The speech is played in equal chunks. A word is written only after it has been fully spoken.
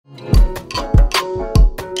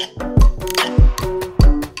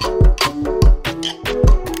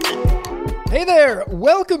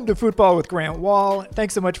Welcome to Football with Grant Wall.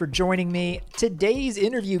 Thanks so much for joining me. Today's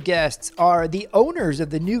interview guests are the owners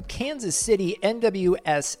of the new Kansas City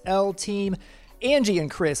NWSL team, Angie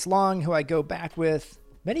and Chris Long, who I go back with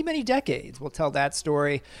many decades. We'll tell that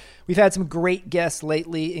story. We've had some great guests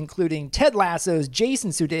lately, including Ted Lasso's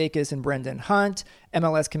Jason Sudeikis and Brendan Hunt,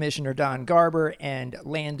 MLS Commissioner Don Garber, and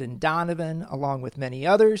Landon Donovan, along with many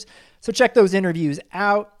others. So check those interviews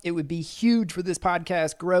out. It would be huge for this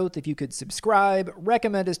podcast growth if you could subscribe,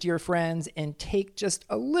 recommend us to your friends, and take just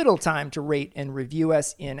a little time to rate and review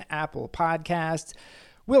us in Apple Podcasts.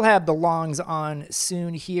 We'll have the Longs on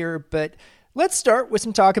soon here, but let's start with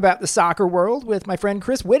some talk about the soccer world with my friend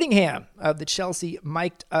Chris Whittingham of the Chelsea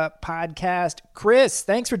Mic'd Up podcast. Chris,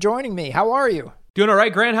 thanks for joining me. How are you? Doing all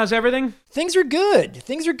right, Grant? How's everything? Things are good.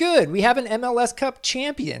 We have an MLS Cup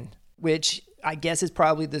champion, which I guess is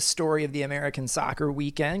probably the story of the American soccer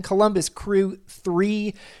weekend. Columbus Crew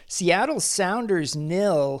 3, Seattle Sounders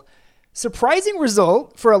 0. Surprising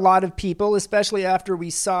result for a lot of people, especially after we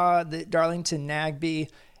saw that Darlington Nagbe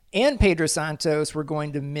and Pedro Santos were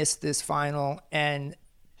going to miss this final. And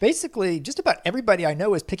basically, just about everybody I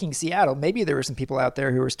know is picking Seattle. Maybe there were some people out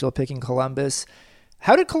there who are still picking Columbus.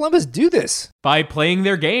 How did Columbus do this? By playing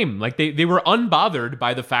their game. Like they were unbothered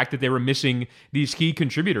by the fact that they were missing these key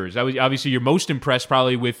contributors. Obviously, you're most impressed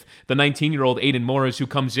probably with the 19-year-old Aiden Morris, who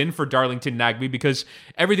comes in for Darlington Nagbe, because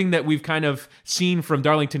everything that we've kind of seen from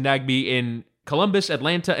Darlington Nagbe in Columbus,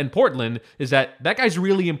 Atlanta, and Portland is that guy's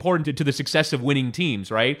really important to the success of winning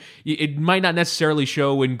teams, right? It might not necessarily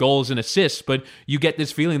show in goals and assists, but you get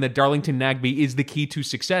this feeling that Darlington Nagbe is the key to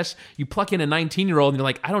success. You pluck in a 19-year-old and you're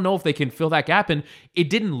like, I don't know if they can fill that gap, and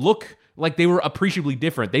it didn't look like they were appreciably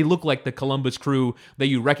different. They look like the Columbus Crew that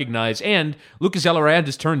you recognize, and Lucas Zelarayan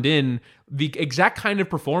just turned in the exact kind of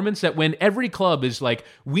performance that when every club is like,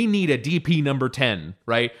 we need a DP number 10,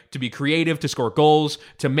 right? To be creative, to score goals,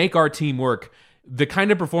 to make our team work. The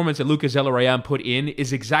kind of performance that Lucas Zelarayan put in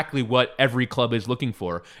is exactly what every club is looking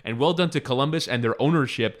for. And well done to Columbus and their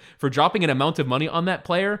ownership for dropping an amount of money on that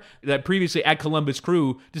player that previously at Columbus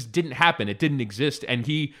Crew just didn't happen. It didn't exist. And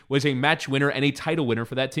he was a match winner and a title winner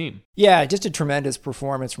for that team. Yeah, just a tremendous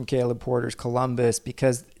performance from Caleb Porter's Columbus,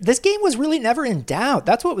 because this game was really never in doubt.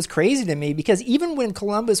 That's what was crazy to me, because even when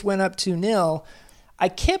Columbus went up 2-0, I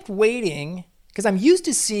kept waiting, because I'm used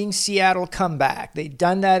to seeing Seattle come back. They'd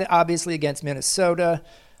done that, obviously, against Minnesota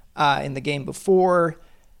in the game before,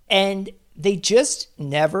 and they just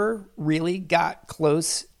never really got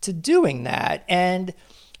close to doing that. And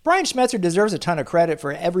Brian Schmetzer deserves a ton of credit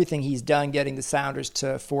for everything he's done getting the Sounders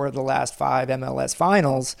to 4 of the last 5 MLS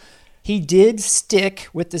finals. He did stick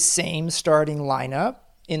with the same starting lineup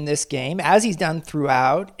in this game, as he's done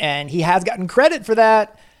throughout, and he has gotten credit for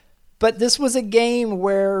that. But this was a game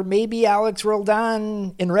where maybe Alex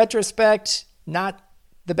Roldan, in retrospect, not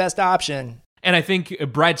the best option. And I think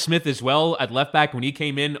Brad Smith as well at left back when he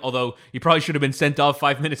came in, although he probably should have been sent off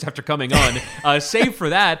 5 minutes after coming on. Save for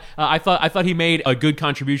that, I thought he made a good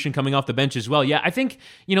contribution coming off the bench as well. Yeah, I think,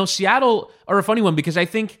 Seattle are a funny one, because I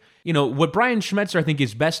think, what Brian Schmetzer, I think,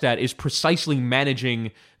 is best at is precisely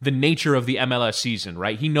managing the nature of the MLS season,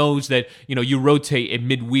 right? He knows that, you rotate in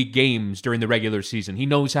midweek games during the regular season. He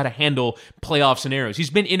knows how to handle playoff scenarios. He's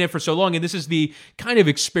been in it for so long, and this is the kind of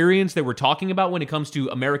experience that we're talking about when it comes to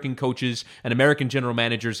American coaches and American general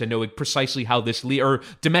managers that know precisely how this or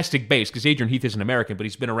domestic base, because Adrian Heath isn't American, but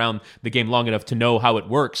he's been around the game long enough to know how it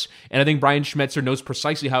works. And I think Brian Schmetzer knows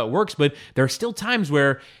precisely how it works, but there are still times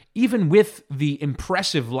where even with the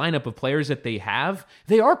impressive lineup of players that they have,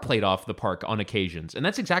 they are played off the park on occasions. And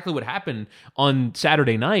that's exactly what happened on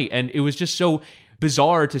Saturday night. And it was just so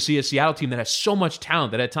bizarre to see a Seattle team that has so much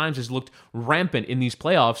talent that at times has looked rampant in these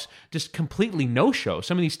playoffs just completely no-show.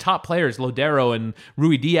 Some of these top players, Lodero and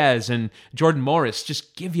Rui Diaz and Jordan Morris,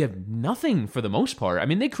 just give you nothing for the most part. I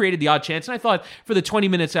mean, they created the odd chance, and I thought for the 20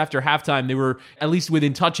 minutes after halftime, they were at least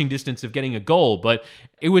within touching distance of getting a goal, but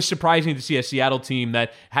it was surprising to see a Seattle team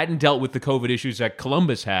that hadn't dealt with the COVID issues that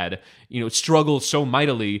Columbus had, struggle so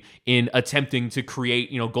mightily in attempting to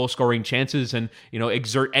create, goal-scoring chances and,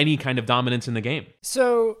 exert any kind of dominance in the game.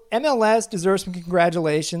 So MLS deserves some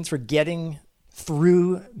congratulations for getting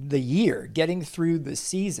through the year, getting through the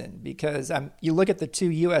season, because you look at the 2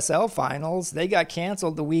 USL finals, they got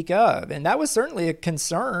canceled the week of, and that was certainly a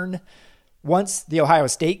concern once the Ohio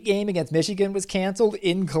State game against Michigan was canceled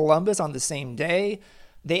in Columbus on the same day.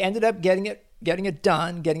 They ended up getting it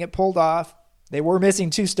done, getting it pulled off. They were missing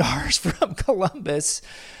 2 stars from Columbus.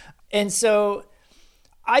 And so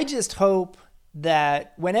I just hope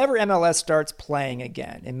that whenever MLS starts playing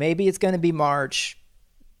again, and maybe it's going to be March,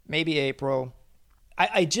 maybe April,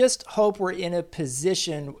 I just hope we're in a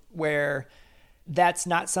position where that's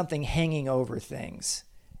not something hanging over things.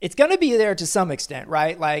 It's going to be there to some extent,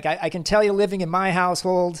 right? Like I can tell you living in my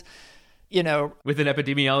household, with an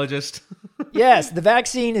epidemiologist. Yes, the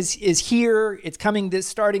vaccine is here. It's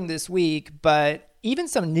starting this week. But even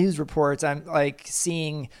some news reports, I'm like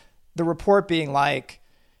seeing the report being like,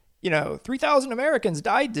 3,000 Americans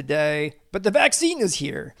died today, but the vaccine is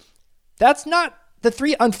here. That's not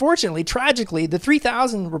unfortunately, tragically, the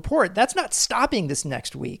 3,000 report, that's not stopping this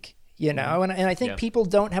next week, and I think people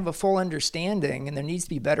don't have a full understanding, and there needs to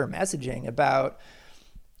be better messaging about,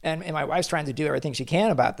 and my wife's trying to do everything she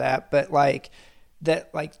can about that, but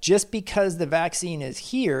just because the vaccine is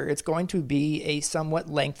here, it's going to be a somewhat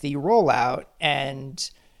lengthy rollout,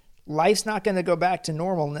 and life's not going to go back to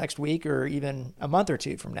normal next week or even a month or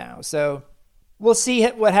two from now. So we'll see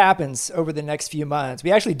what happens over the next few months.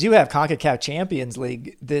 We actually do have CONCACAF Champions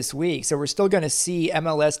League this week, so we're still going to see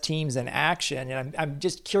MLS teams in action, and I'm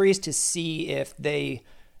just curious to see if they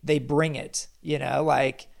bring it.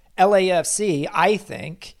 Like LAFC, I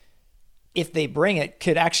think, if they bring it,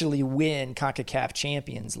 could actually win CONCACAF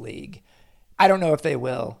Champions League. I don't know if they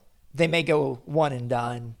will. They may go one and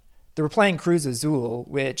done. They were playing Cruz Azul,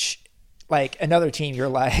 which, like, another team, you're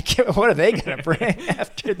like, what are they going to bring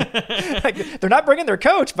after they're not bringing their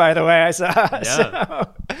coach, by the way, I saw.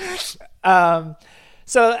 Yeah.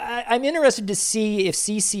 So I'm interested to see if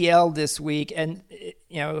CCL this week and,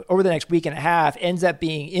 over the next week and a half ends up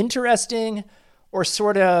being interesting or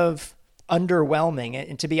sort of underwhelming.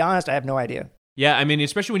 And to be honest, I have no idea. Yeah, I mean,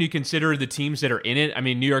 especially when you consider the teams that are in it. I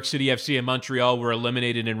mean, New York City FC and Montreal were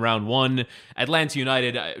eliminated in round one. Atlanta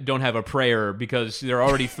United don't have a prayer because they're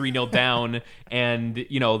already 3-0 down. And,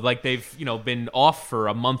 they've, been off for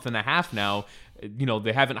a month and a half now.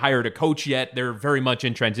 They haven't hired a coach yet. They're very much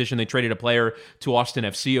in transition. They traded a player to Austin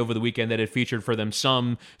FC over the weekend that had featured for them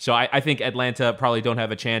some. So I think Atlanta probably don't have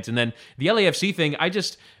a chance. And then the LAFC thing,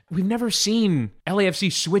 we've never seen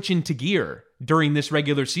LAFC switch into gear during this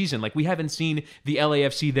regular season. Like, we haven't seen the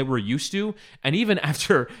LAFC that we're used to. And even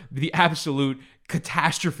after the absolute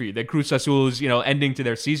catastrophe that Cruz Azul's, ending to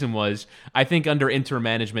their season was, I think under Inter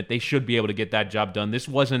management, they should be able to get that job done. This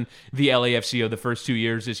wasn't the LAFC of the first 2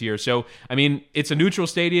 years this year. So, I mean, it's a neutral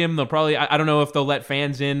stadium. They'll probably, I don't know if they'll let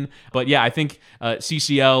fans in, but yeah, I think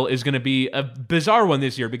CCL is going to be a bizarre one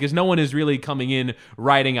this year because no one is really coming in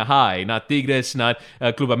riding a high. Not Tigres, not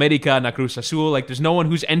Club America, not Cruz Azul. Like, there's no one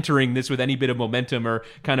who's entering this with any bit of momentum or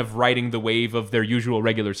kind of riding the wave of their usual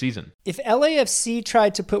regular season. If LAFC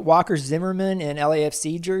tried to put Walker Zimmerman in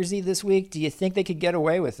LAFC jersey this week, do you think they could get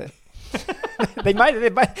away with it? They might.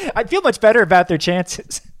 I feel much better about their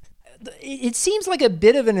chances. It seems like a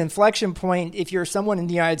bit of an inflection point if you're someone in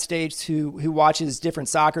the United States who watches different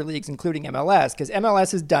soccer leagues, including MLS, because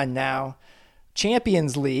MLS is done now.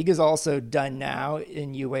 Champions League is also done now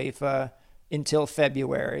in UEFA until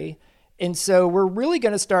February. And so we're really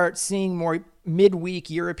going to start seeing more midweek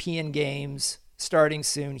European games starting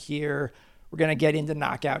soon here. We're going to get into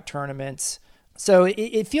knockout tournaments. So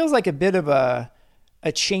it feels like a bit of a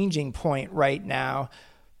changing point right now.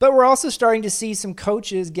 But we're also starting to see some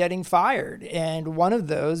coaches getting fired. And one of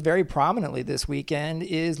those very prominently this weekend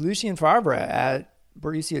is Lucien Favre at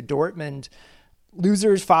Borussia Dortmund.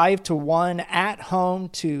 Losers 5-1 at home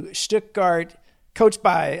to Stuttgart, coached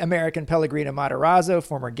by American Pellegrino Matarazzo,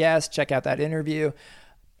 former guest. Check out that interview.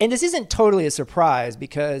 And this isn't totally a surprise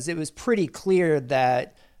because it was pretty clear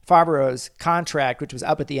that Favre's contract, which was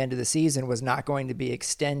up at the end of the season, was not going to be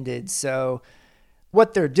extended. So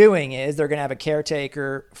what they're doing is they're going to have a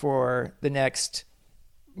caretaker for the next,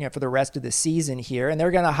 for the rest of the season here, and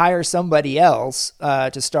they're going to hire somebody else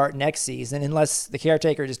to start next season, unless the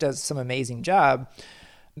caretaker just does some amazing job.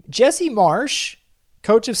 Jesse Marsch,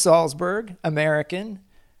 coach of Salzburg, American,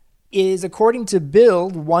 is, according to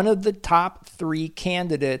Bild, one of the top 3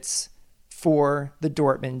 candidates for the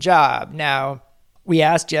Dortmund job. Now, we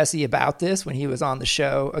asked Jesse about this when he was on the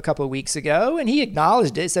show a couple of weeks ago, and he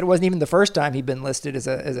acknowledged it, said it wasn't even the first time he'd been listed as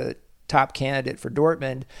a top candidate for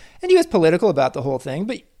Dortmund. And he was political about the whole thing,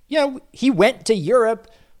 but he went to Europe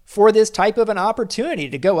for this type of an opportunity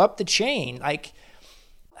to go up the chain. Like,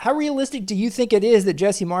 how realistic do you think it is that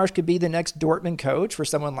Jesse Marsch could be the next Dortmund coach for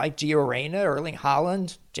someone like Gio Reyna, Erling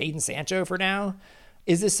Haaland, Jadon Sancho for now?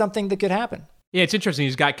 Is this something that could happen? Yeah, it's interesting.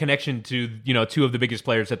 He's got connection to, 2 of the biggest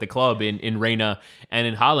players at the club in Reyna and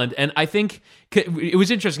in Haaland. And I think it was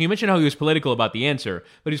interesting. You mentioned how he was political about the answer,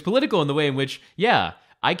 but he's political in the way in which,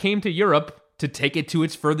 I came to Europe to take it to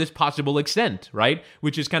its furthest possible extent, right?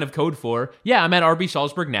 Which is kind of code for, I'm at RB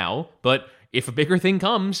Salzburg now, but if a bigger thing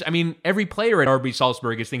comes, I mean, every player at RB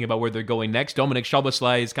Salzburg is thinking about where they're going next. Dominik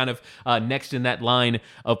Szoboszlai is kind of next in that line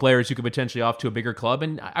of players who could potentially off to a bigger club,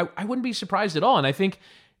 and I wouldn't be surprised at all. And I think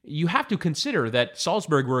you have to consider that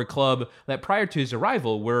Salzburg were a club that prior to his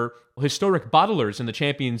arrival were historic bottlers in the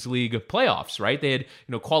Champions League playoffs, right? They had,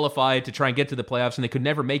 qualified to try and get to the playoffs and they could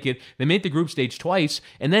never make it. They made the group stage twice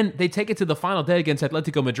and then they take it to the final day against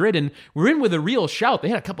Atletico Madrid and we're in with a real shout. They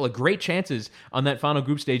had a couple of great chances on that final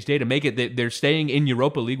group stage day to make it. They're staying in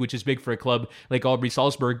Europa League, which is big for a club like RB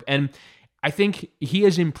Salzburg. And I think he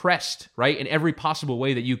is impressed, right, in every possible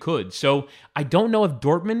way that you could. So I don't know if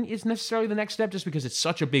Dortmund is necessarily the next step just because it's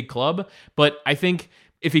such a big club, but I think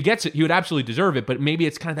if he gets it, he would absolutely deserve it, but maybe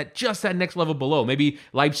it's kind of that next level below. Maybe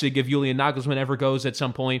Leipzig, if Julian Nagelsmann ever goes at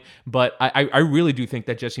some point, but I really do think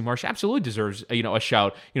that Jesse Marsch absolutely deserves, a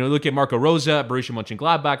shout. Look at Marco Rosa, Borussia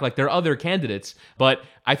Mönchengladbach, like there are other candidates, but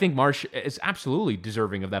I think Marsch is absolutely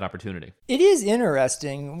deserving of that opportunity. It is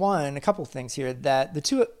interesting, a couple things here, that the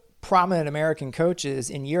two prominent American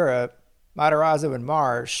coaches in Europe, Matarazzo and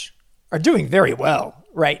Marsch, are doing very well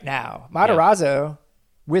right now. Matarazzo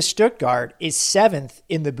with Stuttgart is 7th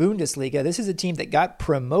in the Bundesliga. This is a team that got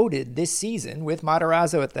promoted this season with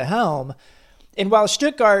Matarazzo at the helm. And while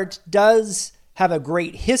Stuttgart does have a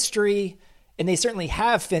great history, and they certainly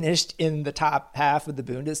have finished in the top half of the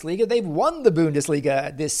Bundesliga, they've won the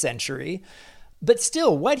Bundesliga this century. But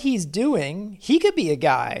still, what he's doing, he could be a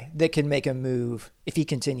guy that can make a move if he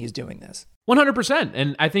continues doing this. 100%.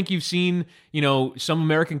 And I think you've seen, some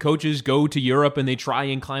American coaches go to Europe and they try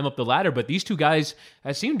and climb up the ladder. But these two guys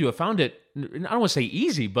seem to have found it, I don't want to say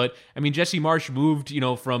easy, but I mean, Jesse Marsch moved,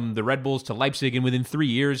 from the Red Bulls to Leipzig, and within 3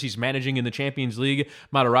 years, he's managing in the Champions League.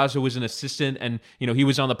 Matarazzo was an assistant, and, he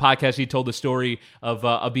was on the podcast. He told the story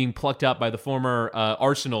of being plucked out by the former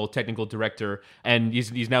Arsenal technical director, and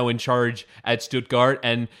he's now in charge at Stuttgart,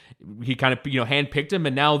 and he kind of, handpicked him,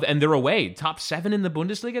 and they're away. Top 7 in the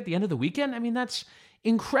Bundesliga at the end of the weekend. I mean, that's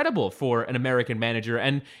incredible for an American manager.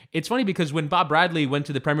 And it's funny because when Bob Bradley went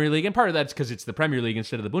to the Premier League, and part of that's because it's the Premier League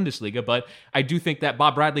instead of the Bundesliga, but I do think that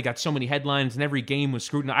Bob Bradley got so many headlines and every game was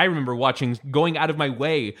scrutinized. I remember going out of my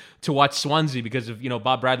way to watch Swansea because of,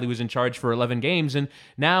 Bob Bradley was in charge for 11 games. And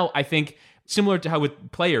now I think similar to how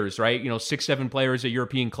with players, right? 6, 7 players at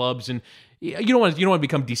European clubs, and you don't want to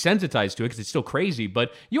become desensitized to it because it's still crazy,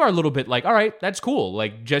 but you are a little bit like, all right, that's cool.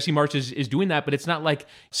 Like Jesse Marsch is doing that, but it's not like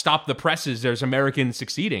stop the presses. There's Americans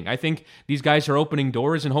succeeding. I think these guys are opening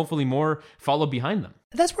doors and hopefully more follow behind them.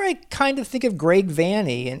 That's where I kind of think of Greg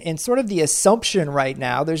Vanney and sort of the assumption right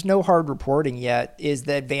now, there's no hard reporting yet, is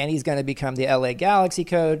that Vanney's going to become the LA Galaxy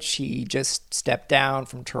coach. He just stepped down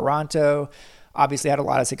from Toronto, obviously had a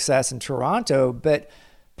lot of success in Toronto, but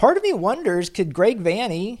part of me wonders, could Greg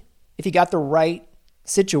Vanney, if he got the right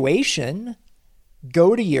situation,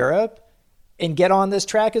 go to Europe and get on this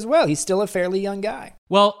track as well? He's still a fairly young guy.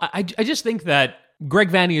 Well, I just think that Greg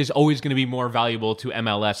Vanney is always going to be more valuable to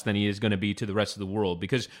MLS than he is going to be to the rest of the world,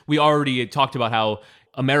 because we already talked about how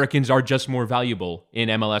Americans are just more valuable in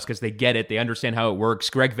MLS because they get it. They understand how it works.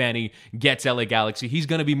 Greg Vanney gets LA Galaxy. He's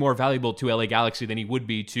going to be more valuable to LA Galaxy than he would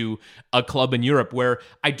be to a club in Europe, where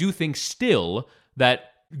I do think still that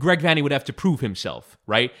Greg Vanney would have to prove himself,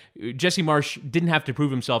 right? Jesse Marsch didn't have to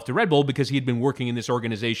prove himself to Red Bull because he had been working in this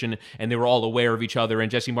organization and they were all aware of each other, and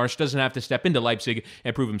Jesse Marsch doesn't have to step into Leipzig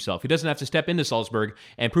and prove himself. He doesn't have to step into Salzburg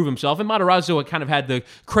and prove himself. And Matarazzo kind of had the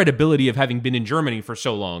credibility of having been in Germany for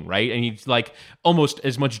so long, right? And he's like almost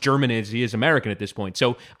as much German as he is American at this point.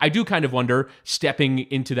 So I do kind of wonder stepping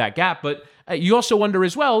into that gap, but you also wonder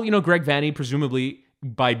as well, Greg Vanney presumably,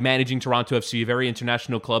 by managing Toronto FC, a very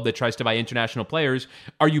international club that tries to buy international players,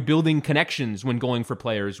 are you building connections when going for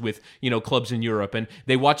players with, clubs in Europe? And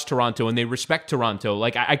they watch Toronto and they respect Toronto.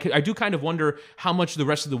 Like, I do kind of wonder how much the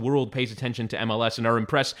rest of the world pays attention to MLS and are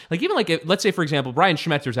impressed. Like, even if, let's say, for example, Brian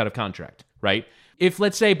Schmetzer's out of contract, right? If,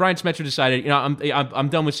 let's say, Brian Schmetzer decided, I'm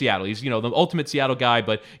done with Seattle. He's, the ultimate Seattle guy,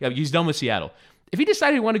 but he's done with Seattle. If he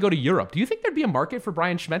decided he wanted to go to Europe, do you think there'd be a market for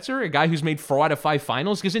Brian Schmetzer, a guy who's made 4 out of 5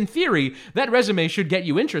 finals? Because in theory, that resume should get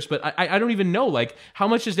you interest, but I don't even know, like, how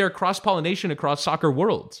much is there cross-pollination across soccer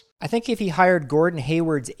worlds? I think if he hired Gordon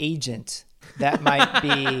Hayward's agent, that might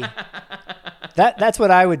be... That's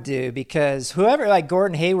what I would do, because whoever like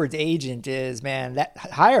Gordon Hayward's agent is, man,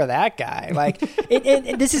 hire that guy. Like,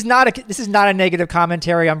 this is not a negative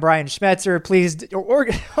commentary on Brian Schmetzer, please, or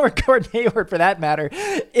Gordon Hayward for that matter.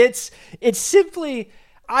 It's simply,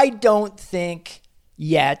 I don't think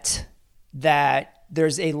yet that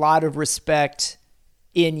there's a lot of respect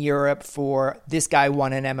in Europe for this guy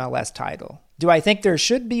won an MLS title. Do I think there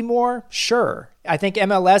should be more? Sure. I think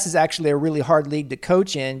MLS is actually a really hard league to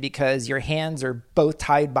coach in because your hands are both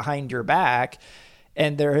tied behind your back.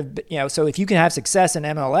 And there have been, so if you can have success in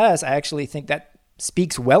MLS, I actually think that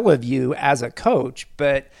speaks well of you as a coach.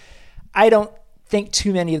 But I don't think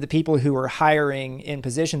too many of the people who are hiring in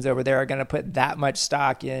positions over there are going to put that much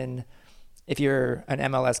stock in if you're an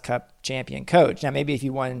MLS Cup champion coach. Now, maybe if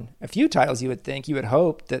you won a few titles, you would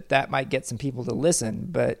hope that might get some people to listen.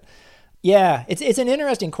 But yeah, it's an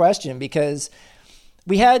interesting question because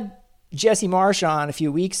we had Jesse Marsh on a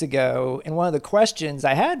few weeks ago, and one of the questions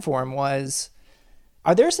I had for him was,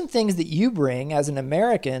 are there some things that you bring as an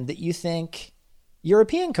American that you think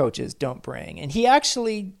European coaches don't bring? And he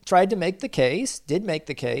actually did make the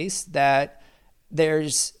case that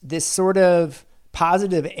there's this sort of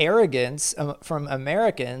positive arrogance from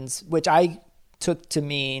Americans, which I took to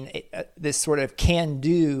mean this sort of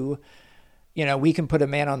can-do, we can put a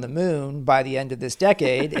man on the moon by the end of this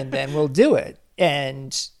decade and then we'll do it.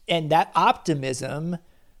 And that optimism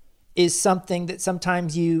is something that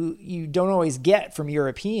sometimes you don't always get from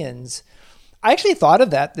Europeans. I actually thought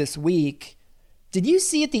of that this week. Did you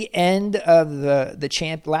see at the end of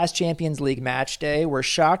the last Champions League match day where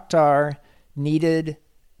Shakhtar needed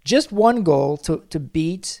just one goal to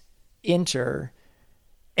beat Inter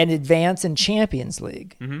and advance in Champions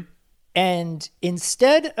League? Mm-hmm. And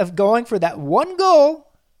instead of going for that one goal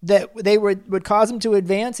that they would cause them to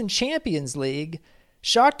advance in Champions League,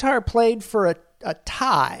 Shakhtar played for a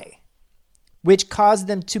tie, which caused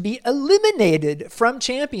them to be eliminated from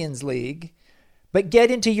Champions League, but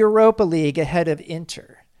get into Europa League ahead of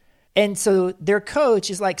Inter. And so their coach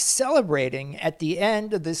is like celebrating at the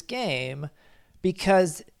end of this game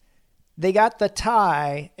because they got the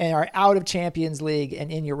tie and are out of Champions League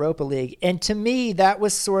and in Europa League. And to me, that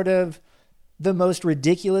was sort of the most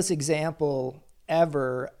ridiculous example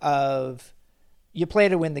ever of you play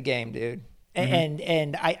to win the game, dude. Mm-hmm.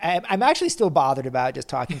 And I'm actually still bothered about just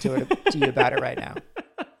talking to you about it right now.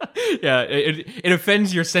 Yeah, it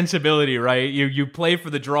offends your sensibility, right? You play for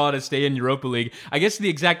the draw to stay in Europa League. I guess the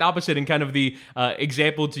exact opposite and kind of the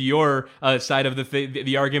example to your side of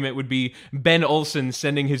the argument would be Ben Olsen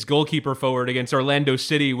sending his goalkeeper forward against Orlando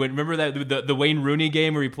City. Remember that the Wayne Rooney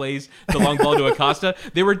game where he plays the long ball to Acosta?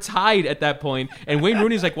 They were tied at that point, and Wayne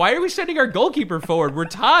Rooney's like, "Why are we sending our goalkeeper forward? We're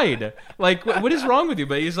tied. Like, what is wrong with you?"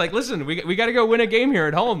 But he's like, "Listen, we got to go win a game here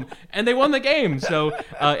at home," and they won the game. So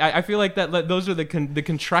I feel like that those are the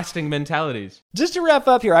contrasting mentalities. Just to wrap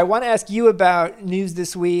up here, I want to ask you about news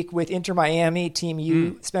this week with Inter Miami, team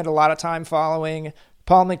you spent a lot of time following.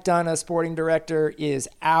 Paul McDonough, sporting director, is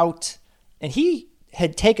out, and he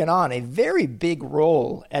had taken on a very big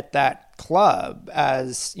role at that club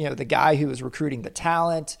as, the guy who was recruiting the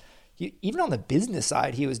talent. Even on the business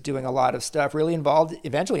side, he was doing a lot of stuff, really involved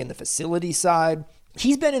eventually in the facility side.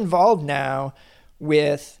 He's been involved now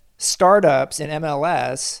with startups in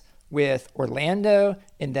MLS with Orlando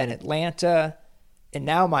and then Atlanta and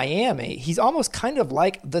now Miami. He's almost kind of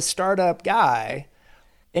like the startup guy,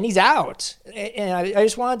 and he's out. And I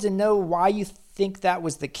just wanted to know why you think that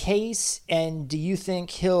was the case, and do you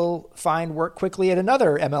think he'll find work quickly at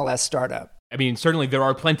another MLS startup? I mean, certainly there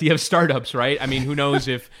are plenty of startups, right? I mean, who knows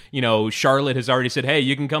if, Charlotte has already said, hey,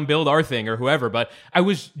 you can come build our thing or whoever. But I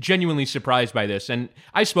was genuinely surprised by this. And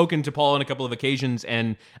I've spoken to Paul on a couple of occasions.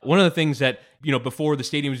 And one of the things that, before the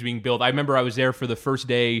stadium was being built, I remember I was there for the first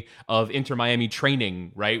day of Inter Miami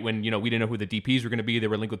training, right? When, we didn't know who the DPs were going to be. They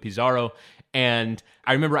were linked with Pizarro. And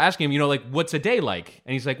I remember asking him, what's a day like?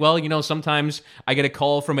 And he's like, well, sometimes I get a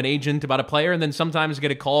call from an agent about a player, and then sometimes I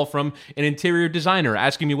get a call from an interior designer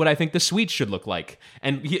asking me what I think the suite should look like.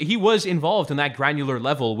 And he was involved in that granular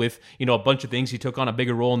level with, a bunch of things. He took on a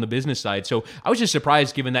bigger role on the business side. So I was just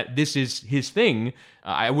surprised, given that this is his thing.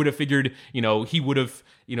 I would have figured, he would have,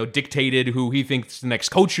 dictated who he thinks the next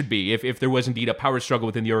coach should be if there was indeed a power struggle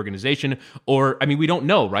within the organization. Or, we don't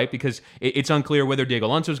know, right? Because it's unclear whether Diego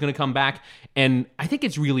Alonso is going to come back. And I think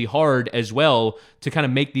it's really hard as well to kind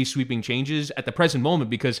of make these sweeping changes at the present moment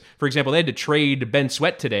because, for example, they had to trade Ben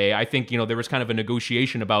Sweat today. I think, there was kind of a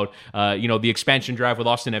negotiation about, the expansion drive with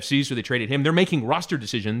Austin FC, so they traded him. They're making roster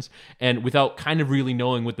decisions and without kind of really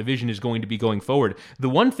knowing what the vision is going to be going forward. The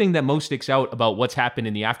one thing that most sticks out about what's happened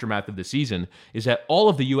in the aftermath of the season is that all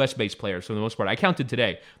of the U.S.-based players, for the most part, I counted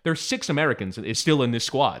today, there's 6 Americans is still in this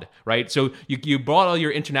squad, right? So you brought all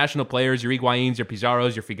your international players, your Higuains, your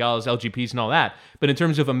Pizarros, your Figalas, LGPs, and all that. But in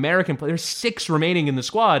terms of American players, there's 6 remaining in the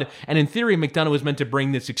squad. And in theory, McDonough was meant to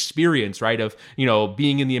bring this experience, right, of,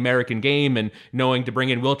 being in the American game and knowing to bring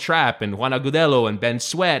in Will Trapp and Juan Agudelo and Ben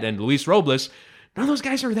Sweat and Luis Robles. None of those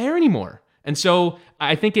guys are there anymore. And so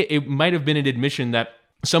I think it might have been an admission that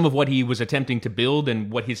some of what he was attempting to build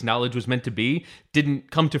and what his knowledge was meant to be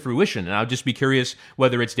didn't come to fruition. And I'll just be curious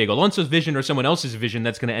whether it's Diego Alonso's vision or someone else's vision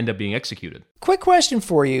that's going to end up being executed. Quick question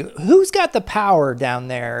for you. Who's got the power down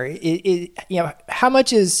there? How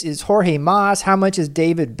much is Jorge Mas? How much is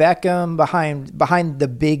David Beckham behind the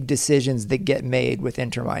big decisions that get made with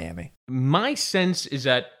Inter Miami? My sense is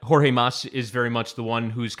that Jorge Mas is very much the one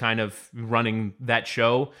who's kind of running that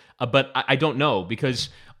show. But I don't know, because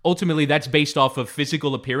ultimately that's based off of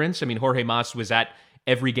physical appearance. I mean, Jorge Mas was at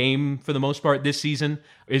every game for the most part this season.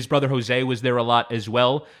 His brother Jose was there a lot as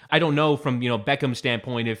well. I don't know from, Beckham's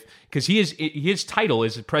standpoint, because his title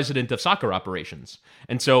is president of soccer operations.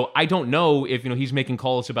 And so I don't know if, he's making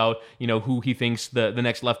calls about, who he thinks the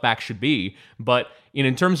next left back should be. But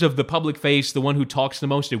in terms of the public face, the one who talks the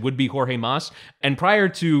most, it would be Jorge Mas. And prior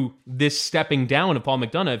to this stepping down of Paul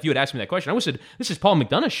McDonough, if you had asked me that question, I would have said, this is Paul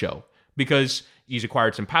McDonough's show, because he's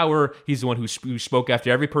acquired some power. He's the one who spoke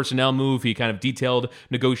after every personnel move. He kind of detailed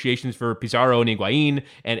negotiations for Pizarro and Higuain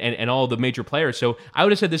and all the major players. So I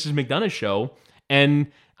would have said this is McDonough's show.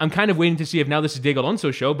 And I'm kind of waiting to see if now this is Diego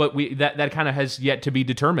Alonso's show, but that kind of has yet to be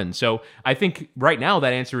determined. So I think right now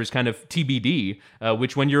that answer is kind of TBD,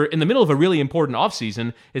 which when you're in the middle of a really important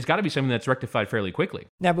offseason, has got to be something that's rectified fairly quickly.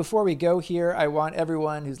 Now, before we go here, I want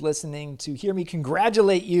everyone who's listening to hear me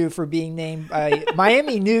congratulate you for being named by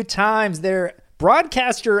Miami New Times their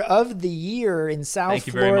Broadcaster of the Year in South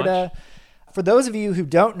Florida. Very much. For those of you who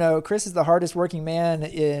don't know, Chris is the hardest working man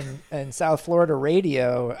in South Florida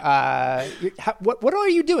radio. What are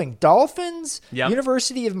you doing? Dolphins, yep.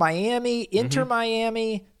 University of Miami, Inter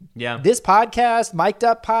Miami, this podcast, Mic'd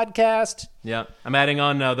Up podcast. Yeah, I'm adding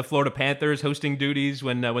on the Florida Panthers hosting duties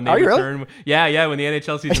when they return. Really? Yeah, when the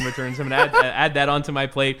NHL season returns, I'm gonna add that onto my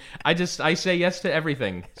plate. I say yes to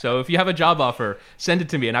everything. So if you have a job offer, send it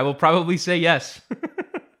to me, and I will probably say yes.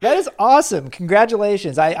 That is awesome.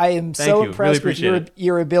 Congratulations. I am so impressed with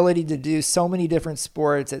your ability to do so many different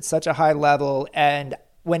sports at such a high level. And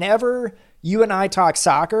whenever you and I talk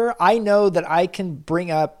soccer, I know that I can bring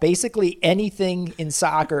up basically anything in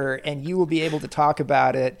soccer and you will be able to talk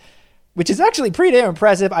about it, which is actually pretty damn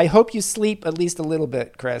impressive. I hope you sleep at least a little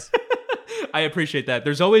bit, Chris. I appreciate that.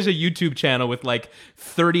 There's always a YouTube channel with like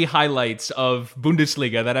 30 highlights of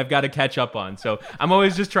Bundesliga that I've got to catch up on. So I'm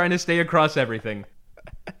always just trying to stay across everything.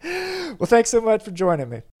 Well, thanks so much for joining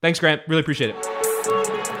me. Thanks, Grant. Really appreciate it.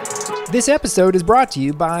 This episode is brought to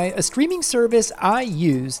you by a streaming service I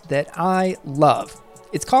use that I love.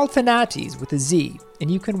 It's called Fanatiz with a Z,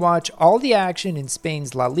 and you can watch all the action in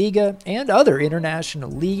Spain's La Liga and other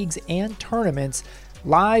international leagues and tournaments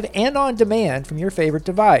live and on demand from your favorite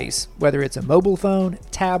device, whether it's a mobile phone,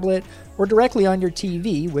 tablet, or directly on your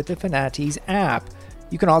TV with the Fanatiz app.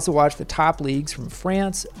 You can also watch the top leagues from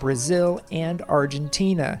France, Brazil, and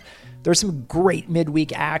Argentina. There's some great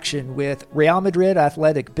midweek action with Real Madrid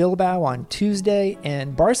Athletic Bilbao on Tuesday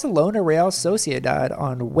and Barcelona Real Sociedad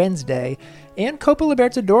on Wednesday, and Copa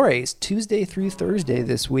Libertadores Tuesday through Thursday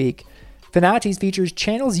this week. Fanatiz features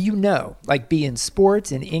channels you know, like beIN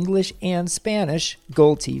Sports in English and Spanish,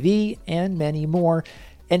 Gold TV, and many more,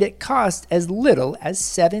 and it costs as little as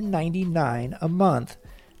 $7.99 a month.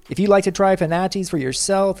 If you'd like to try Fanatiz for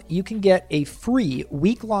yourself, you can get a free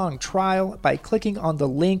week-long trial by clicking on the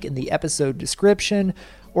link in the episode description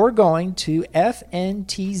or going to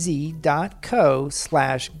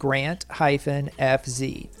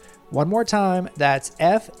fntz.co/grant-fz. One more time, that's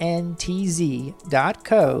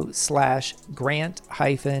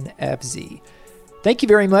fntz.co/grant-fz. Thank you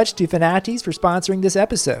very much to Fanatiz for sponsoring this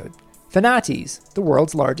episode. Fanatiz, the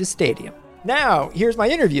world's largest stadium. Now, here's my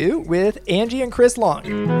interview with Angie and Chris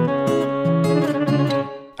Long.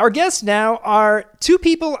 Our guests now are two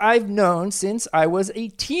people I've known since I was a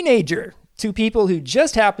teenager. Two people who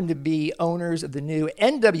just happen to be owners of the new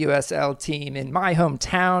NWSL team in my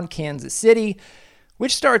hometown, Kansas City,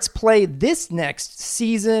 which starts play this next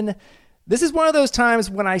season. This is one of those times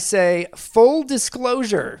when I say, full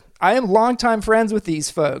disclosure, I am longtime friends with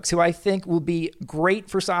these folks who I think will be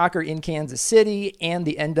great for soccer in Kansas City and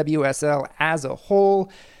the NWSL as a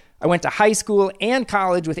whole. I went to high school and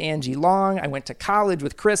college with Angie Long. I went to college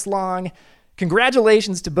with Chris Long.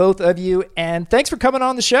 Congratulations to both of you, and thanks for coming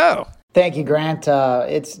on the show. Thank you, Grant.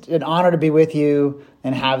 It's an honor to be with you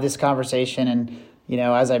and have this conversation. And,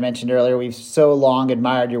 as I mentioned earlier, we've so long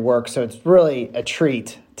admired your work, so it's really a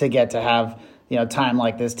treat to get to have, time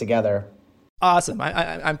like this together. Awesome.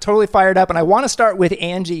 I'm totally fired up, and I want to start with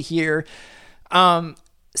Angie here. Some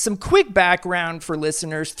quick background for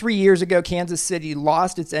listeners. 3 years ago, Kansas City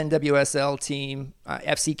lost its NWSL team,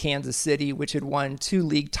 FC Kansas City, which had won 2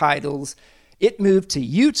 league titles. It moved to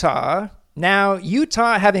Utah, Now,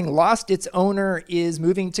 Utah, having lost its owner, is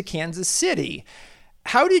moving to Kansas City.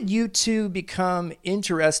 How did you two become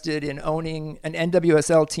interested in owning an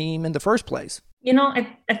NWSL team in the first place? I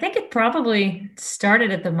think it probably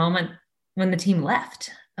started at the moment when the team left.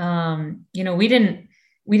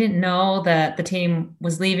 We didn't know that the team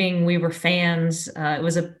was leaving. We were fans. It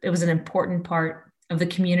was an important part of the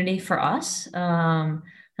community for us. And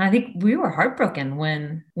I think we were heartbroken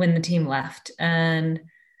when the team left.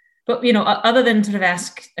 But other than sort of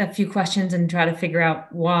ask a few questions and try to figure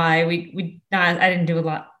out why, I didn't do a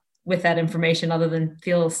lot with that information other than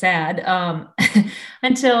feel sad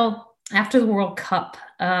until after the World Cup.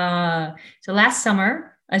 So last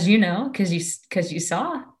summer, as you know, because you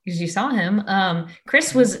saw him,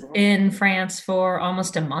 Chris was in France for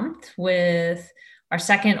almost a month with our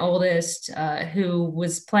second oldest, who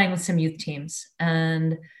was playing with some youth teams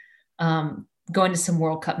and going to some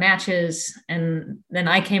World Cup matches. And then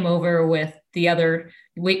I came over with the other,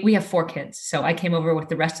 we have 4 kids. So I came over with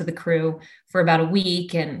the rest of the crew for about a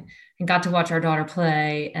week and got to watch our daughter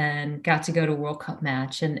play and got to go to a World Cup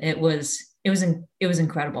match. And it was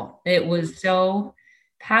incredible. It was so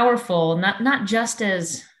powerful, not just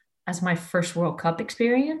as my first World Cup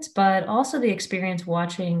experience, but also the experience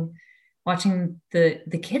watching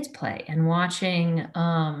the kids play and watching,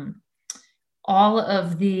 all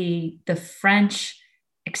of the French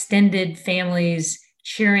extended families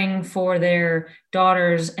cheering for their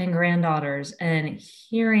daughters and granddaughters and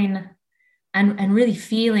hearing and really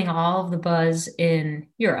feeling all of the buzz in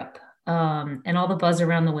Europe, and all the buzz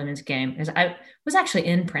around the women's game. I was actually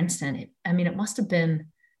in Princeton. It must have been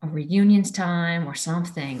a reunions time or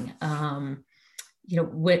something.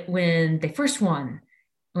 When they first won,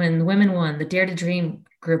 when the women won, the Dare to Dream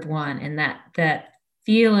group won, and that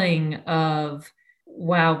feeling of,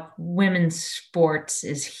 wow, women's sports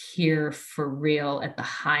is here for real at the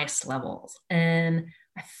highest levels. And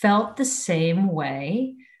I felt the same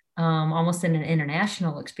way, almost in an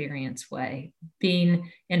international experience way,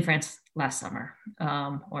 being in France last summer,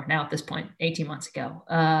 or now at this point, 18 months ago.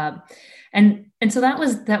 And so that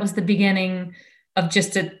was the beginning of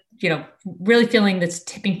just really feeling this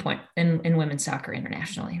tipping point in women's soccer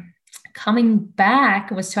internationally. Coming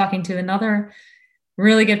back, I was talking to another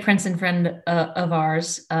really good Princeton friend of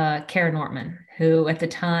ours, Kara Nortman, who at the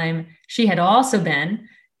time, she had also been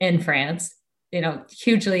in France,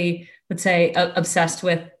 hugely, would say, obsessed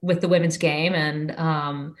with the women's game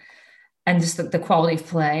and just the quality of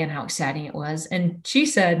play and how exciting it was. And she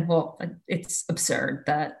said, well, it's absurd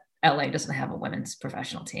that LA doesn't have a women's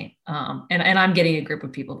professional team. And I'm getting a group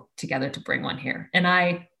of people together to bring one here. And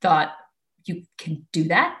I thought, you can do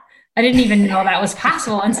that? I didn't even know that was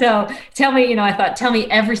possible. And so tell me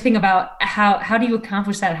everything about how do you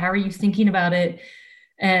accomplish that? How are you thinking about it?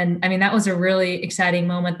 And that was a really exciting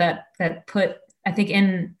moment that put, I think,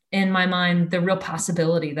 in my mind, the real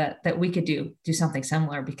possibility that we could do something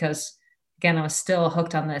similar, because again, I was still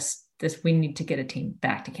hooked on this, we need to get a team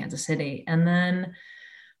back to Kansas City. And then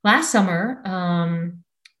last summer,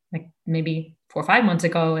 like maybe 4 or 5 months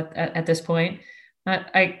ago at this point,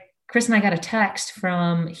 Chris and I got a text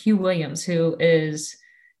from Hugh Williams, who is,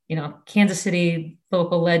 Kansas City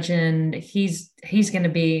local legend. He's going to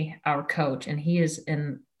be our coach, and he is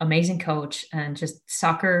an amazing coach and just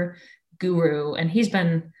soccer guru. And he's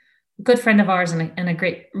been a good friend of ours and a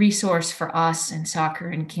great resource for us in soccer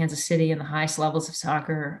in Kansas City and the highest levels of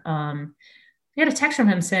soccer. We had a text from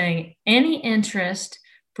him saying, any interest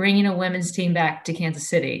bringing a women's team back to Kansas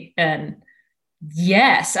City? And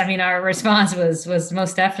yes, our response was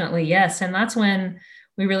most definitely yes. And that's when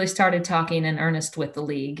we really started talking in earnest with the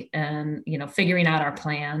league and, figuring out our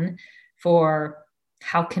plan for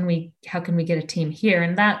how can we get a team here.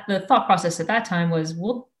 And that the thought process at that time was,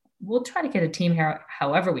 we'll try to get a team here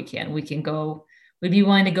however we can. We'd be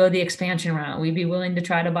willing to go the expansion route. We'd be willing to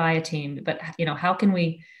try to buy a team, but how can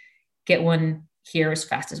we get one here as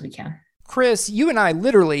fast as we can? Chris, you and I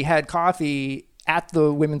literally had coffee at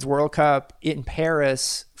the Women's World Cup in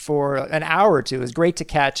Paris for an hour or two. It was great to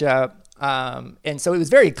catch up. And so it was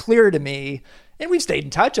very clear to me, and we've stayed in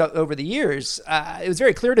touch over the years. It was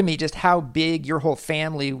very clear to me just how big your whole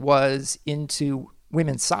family was into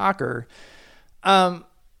women's soccer.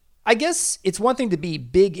 I guess it's one thing to be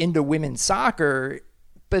big into women's soccer,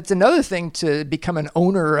 but it's another thing to become an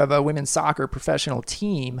owner of a women's soccer professional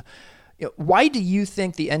team. Why do you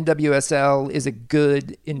think the NWSL is a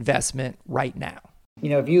good investment right now?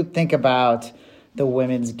 If you think about the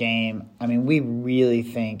women's game, we really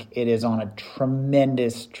think it is on a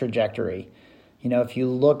tremendous trajectory. If you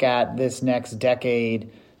look at this next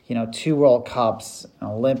decade, 2 World Cups,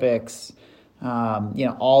 Olympics,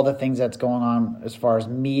 all the things that's going on as far as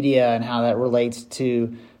media and how that relates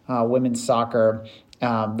to women's soccer.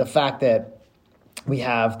 The fact that we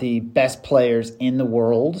have the best players in the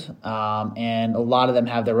world, and a lot of them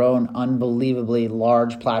have their own unbelievably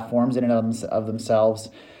large platforms in and of themselves.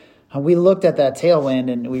 We looked at that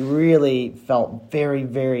tailwind and we really felt very,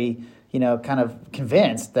 very, kind of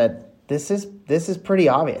convinced that this is pretty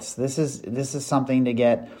obvious. This is something to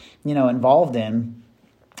get, involved in.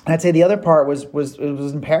 And I'd say the other part was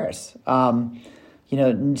in Paris.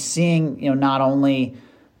 Seeing, not only,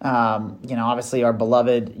 obviously our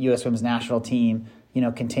beloved U.S. Women's National Team,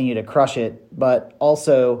 continue to crush it, but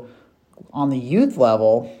also on the youth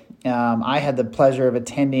level, I had the pleasure of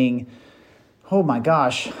attending, I want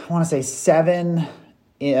to say 7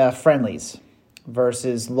 friendlies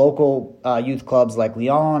versus local youth clubs like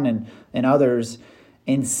Lyon and others,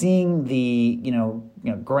 and seeing the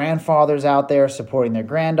grandfathers out there supporting their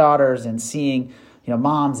granddaughters, and seeing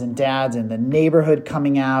moms and dads and the neighborhood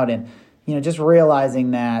coming out, and just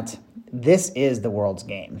realizing that this is the world's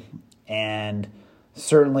game. And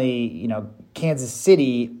certainly Kansas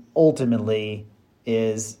City ultimately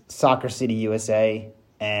is Soccer City USA,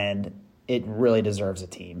 and it really deserves a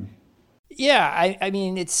team. Yeah, I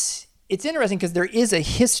mean, it's interesting because there is a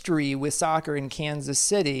history with soccer in Kansas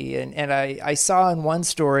City. And I saw in one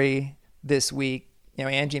story this week,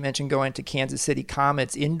 Angie mentioned going to Kansas City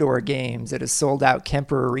Comets indoor games at a sold-out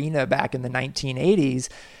Kemper Arena back in the 1980s.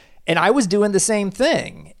 And I was doing the same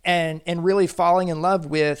thing and really falling in love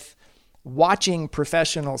with watching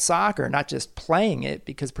professional soccer, not just playing it,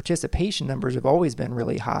 because participation numbers have always been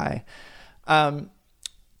really high.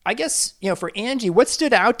 I guess, for Angie, what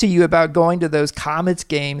stood out to you about going to those Comets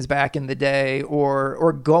games back in the day,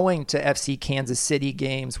 or going to FC Kansas City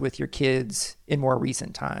games with your kids in more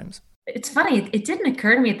recent times? It's funny. It didn't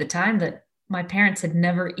occur to me at the time that my parents had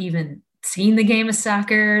never even seen the game of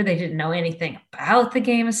soccer. They didn't know anything about the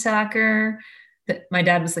game of soccer. That my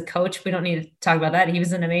dad was the coach. We don't need to talk about that. He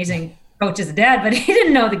was an amazing coach as a dad, but he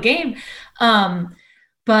didn't know the game.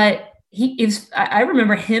 But I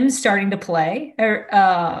remember him starting to play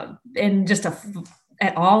in just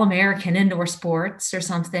at All American indoor sports or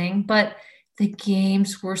something, but the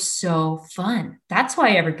games were so fun. That's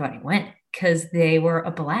why everybody went, because they were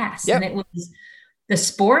a blast. Yep. And the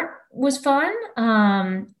sport was fun,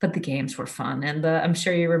 but the games were fun. And I'm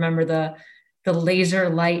sure you remember the laser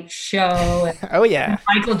light show. Oh yeah.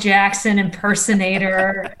 Michael Jackson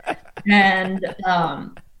impersonator. And,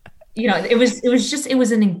 it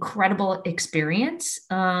was an incredible experience.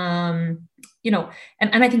 And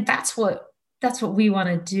I think that's what we want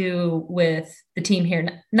to do with the team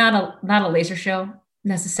here. Not a laser show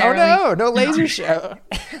necessarily. Oh no laser show.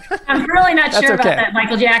 I'm really not sure about that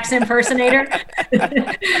Michael Jackson impersonator.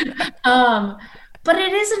 But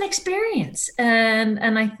it is an experience.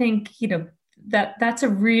 And I think, that's a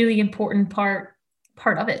really important part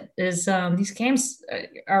of it is these games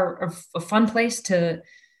are a fun place to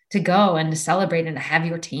go and to celebrate and to have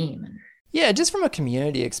your team. Yeah, just from a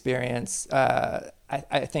community experience,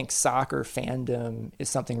 I think soccer fandom is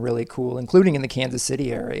something really cool, including in the Kansas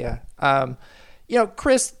City area.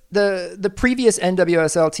 Chris, the previous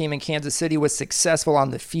NWSL team in Kansas City was successful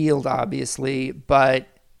on the field, obviously, but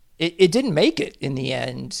it didn't make it in the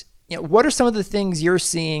end. What are some of the things you're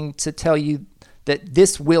seeing to tell you that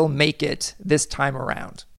this will make it this time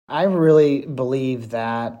around? I really believe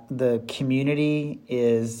that the community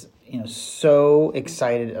is, so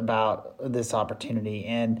excited about this opportunity.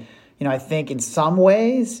 And, I think in some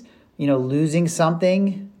ways, losing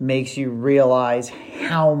something makes you realize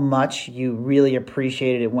how much you really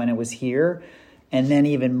appreciated it when it was here, and then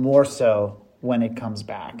even more so when it comes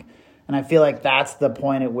back. And I feel like that's the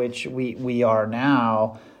point at which we are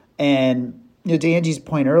now. And, to Angie's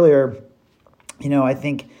point earlier, I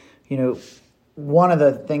think, one of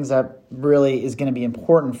the things that really is going to be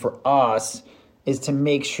important for us is to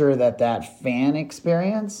make sure that fan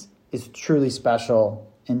experience is truly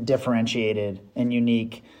special and differentiated and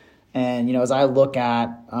unique. And, as I look at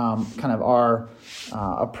kind of our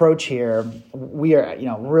approach here, we are,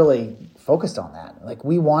 really focused on that. Like,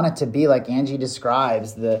 we want it to be like Angie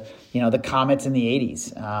describes the Comets in the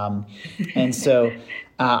 80s. And so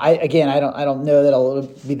I don't know that it'll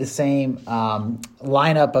be the same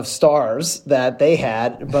lineup of stars that they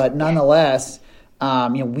had, but nonetheless,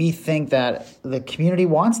 we think that the community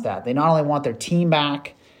wants that. They not only want their team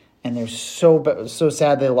back, and they're so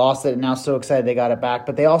sad they lost it, and now so excited they got it back,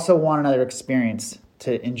 but they also want another experience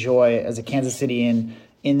to enjoy as a Kansas City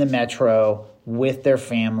in the Metro with their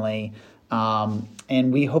family,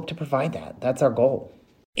 and we hope to provide that. That's our goal.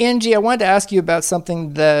 Angie, I wanted to ask you about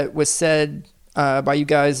something that was said by you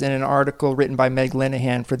guys in an article written by Meg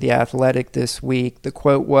Linehan for The Athletic this week. The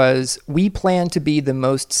quote was, "We plan to be the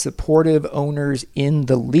most supportive owners in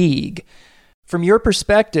the league." From your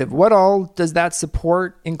perspective, what all does that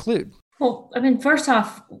support include? Well, I mean, first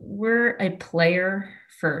off, we're a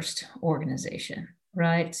player-first organization,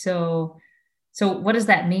 right? So what does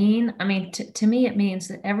that mean? I mean, to me, it means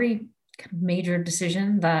that every major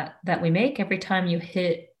decision that we make, every time you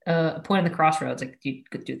hit a point in the crossroads, like, do you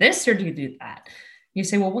do this or do you do that? You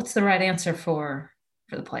say, well, what's the right answer for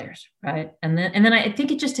the players, right? And then I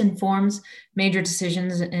think it just informs major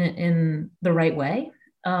decisions in the right way.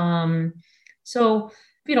 So,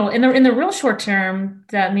 you know, in the real short term,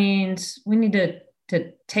 that means we need to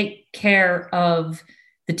take care of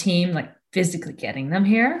the team, like physically getting them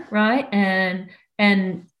here, right? And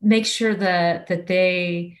make sure that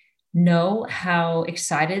they know how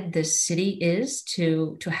excited this city is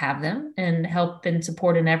to have them, and help and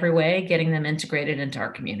support in every way, getting them integrated into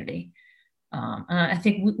our community. I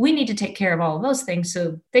think we need to take care of all of those things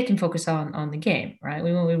so they can focus on the game, right?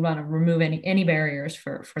 We want to remove any barriers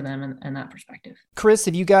for them in that perspective. Chris,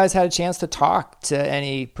 have you guys had a chance to talk to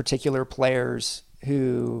any particular players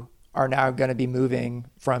who are now going to be moving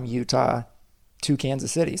from Utah to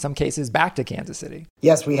Kansas City, some cases back to Kansas City?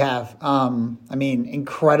 Yes, we have. I mean,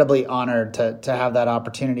 incredibly honored to have that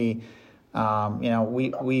opportunity.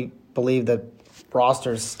 We believe that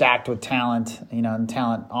roster is stacked with talent, and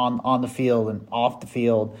talent on the field and off the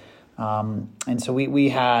field. And so we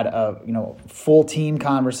had a full team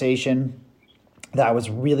conversation that was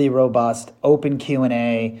really robust, open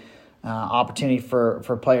Q&A, opportunity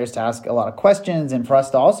for players to ask a lot of questions, and for us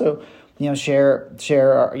to also share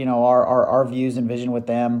our views and vision with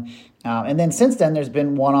them. And then since then, there's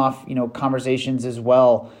been one-off conversations as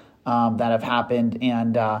well that have happened,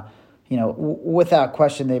 and without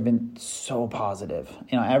question, they've been so positive.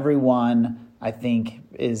 Everyone, I think,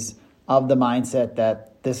 is of the mindset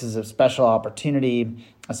that this is a special opportunity,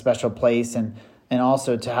 a special place, and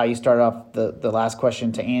also to how you started off the last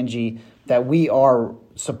question to Angie, that we are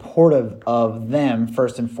supportive of them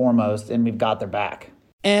first and foremost, and we've got their back.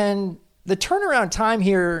 And the turnaround time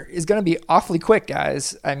here is going to be awfully quick,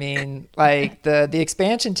 guys. I mean, like the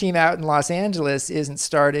expansion team out in Los Angeles isn't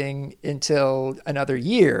starting until another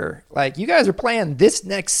year. Like, you guys are playing this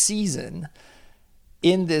next season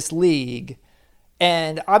in this league.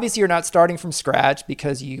 And obviously you're not starting from scratch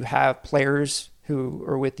because you have players who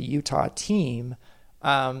are with the Utah team.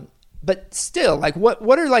 But still, like,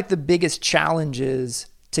 what are like the biggest challenges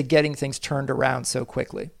to getting things turned around so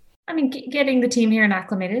quickly? I mean, getting the team here and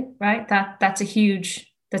acclimated, right? That's a huge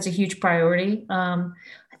priority. I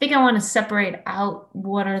think I want to separate out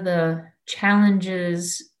what are the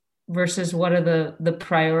challenges versus what are the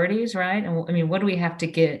priorities, right? And I mean, what do we have to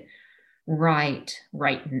get right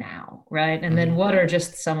now, right? And then what are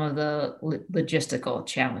just some of the logistical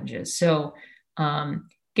challenges? So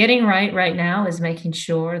getting right now is making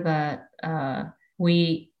sure that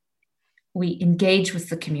we engage with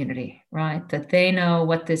the community, right? That they know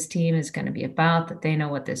what this team is going to be about, that they know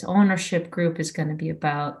what this ownership group is going to be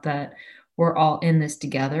about, that we're all in this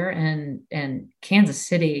together, and Kansas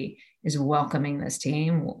City is welcoming this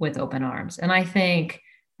team with open arms. And I think,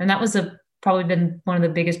 and that was probably been one of the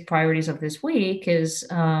biggest priorities of this week, is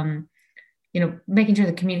making sure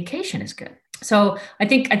the communication is good. So I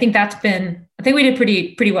think we did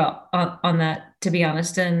pretty well on that, to be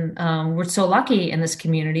honest. And we're so lucky in this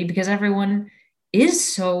community because everyone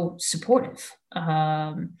is so supportive.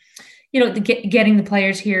 Getting the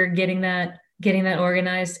players here, getting that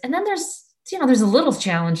organized. And then there's a little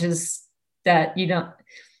challenges that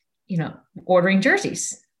ordering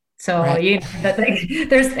jerseys. So right.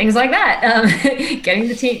 There's things like that. Getting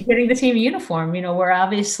the team uniform. We're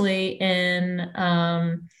obviously in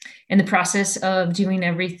the process of doing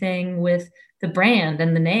everything with the brand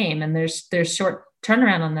and the name, and there's short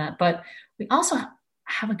turnaround on that. But we also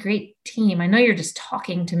have a great team. I know you're just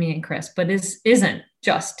talking to me and Chris, but isn't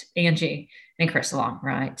just Angie and Chris along,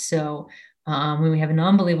 right? So we have an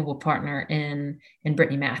unbelievable partner in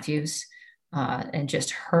Brittany Matthews, and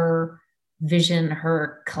just her vision,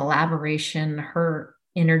 her collaboration, her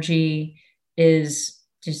energy is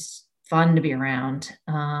just fun to be around.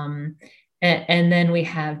 And then we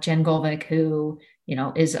have Jen Golvik, who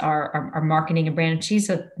is our marketing and brand. She's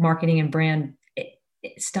a marketing and brand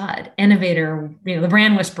stud, innovator, the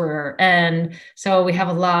brand whisperer. And so we have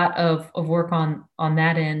a lot of work on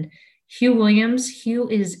that end. Hugh Williams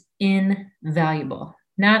is invaluable.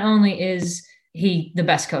 Not only is he the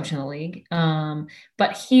best coach in the league,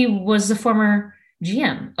 but he was the former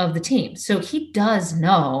GM of the team. So he does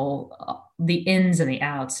know the ins and the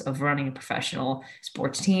outs of running a professional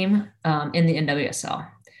sports team in the NWSL.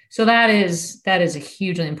 So that is a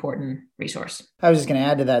hugely important resource. I was just going to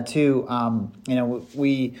add to that too.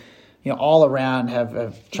 We all around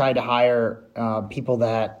have tried to hire people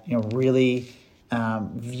that really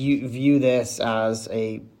view this as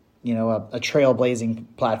a trailblazing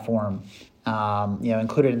platform.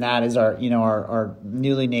 Included in that is our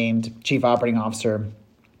newly named Chief Operating Officer,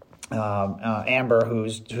 Amber,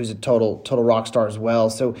 who's a total rock star as well.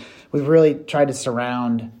 So we've really tried to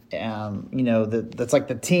surround, that's like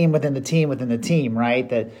the team within the team within the team, right?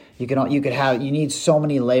 That you need so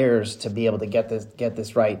many layers to be able to get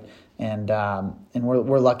this right. And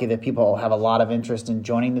we're lucky that people have a lot of interest in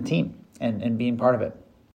joining the team and being part of it.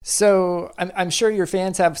 So I'm sure your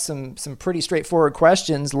fans have some pretty straightforward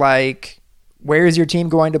questions like, where is your team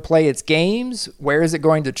going to play its games? Where is it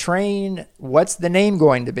going to train? What's the name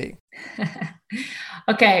going to be?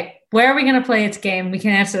 Okay, where are we going to play its game? We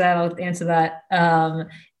can answer that. I'll answer that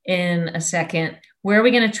in a second. Where are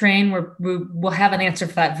we going to train? We'll have an answer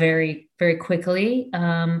for that very, very quickly.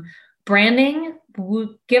 Branding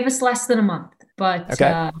will give us less than a month, but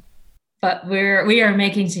okay. But we are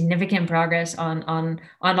making significant progress on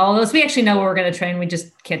all those. We actually know where we're going to train. We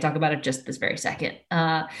just can't talk about it just this very second.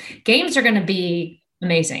 Games are going to be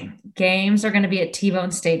amazing. Games are going to be at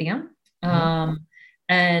T-Bone Stadium.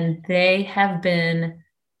 And they have been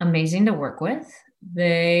amazing to work with.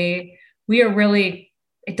 It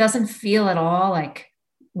doesn't feel at all like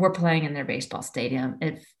we're playing in their baseball stadium.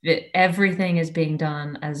 Everything is being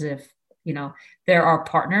done as if, there are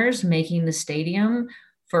partners making the stadium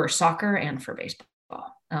for soccer and for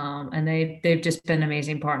baseball. And they've just been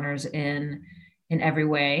amazing partners in every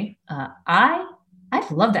way. I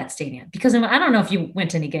love that stadium because I don't know if you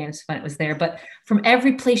went to any games when it was there, but from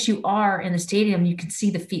every place you are in the stadium, you can see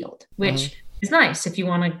the field, which is nice. If you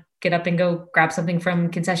want to get up and go grab something from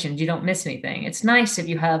concessions, you don't miss anything. It's nice if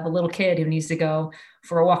you have a little kid who needs to go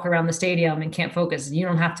for a walk around the stadium and can't focus, and you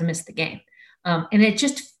don't have to miss the game. And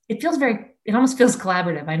it almost feels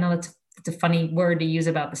collaborative. I know it's a funny word to use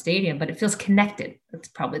about the stadium, but it feels connected. That's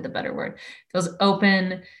probably the better word. It feels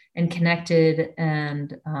open and connected.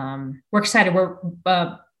 And we're excited.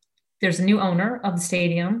 There's a new owner of the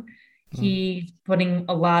stadium. He's putting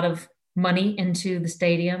a lot of money into the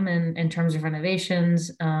stadium and in terms of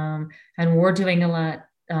renovations. And we're doing a lot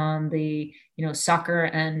on the, soccer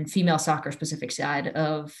and female soccer specific side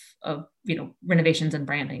of renovations and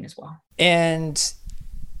branding as well. And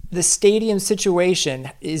the stadium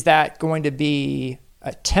situation, is that going to be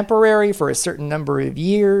temporary for a certain number of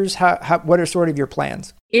years? What are sort of your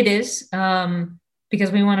plans? It is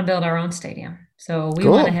because we want to build our own stadium. So we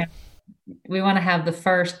Cool. want to have the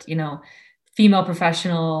first, female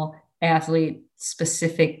professional athlete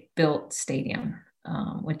specific built stadium,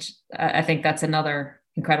 which I think that's another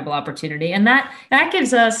incredible opportunity. And that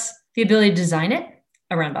gives us the ability to design it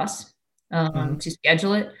around us, to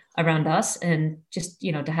schedule it around us, and just,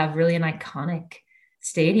 to have really an iconic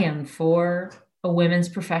stadium for a women's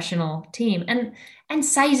professional team. And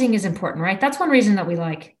sizing is important, right? That's one reason that we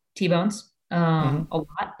like T-Bones a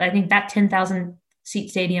lot. I think that 10,000 seat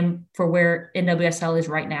stadium for where NWSL is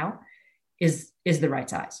right now is the right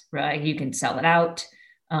size, right? You can sell it out.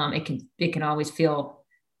 It can always feel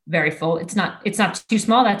very full. It's not too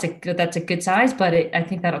small. That's a good size, but I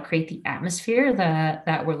think that'll create the atmosphere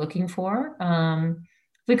that we're looking for.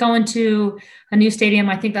 If we go into a new stadium,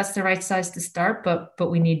 I think that's the right size to start, but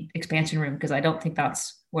we need expansion room because I don't think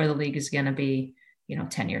that's where the league is going to be,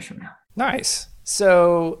 10 years from now. Nice.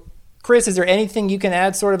 So, Chris, is there anything you can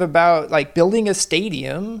add sort of about like building a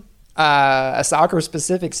stadium? A soccer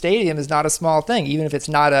specific stadium is not a small thing, even if it's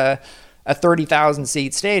not a 30,000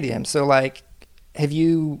 seat stadium. So like, have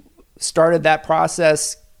you started that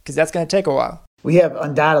process? Because that's going to take a while. We have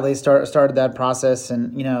undoubtedly started that process.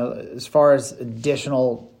 And, as far as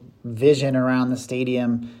additional vision around the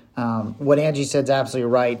stadium, what Angie said is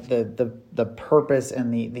absolutely right. The purpose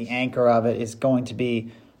and the anchor of it is going to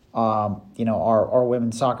be, our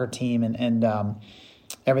women's soccer team and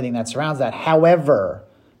everything that surrounds that. However,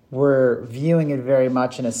 we're viewing it very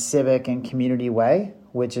much in a civic and community way,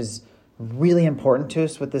 which is really important to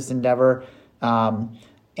us with this endeavor,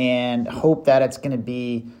 and hope that it's going to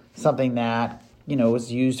be something that,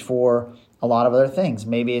 is used for a lot of other things.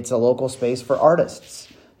 Maybe it's a local space for artists.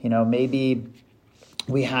 Maybe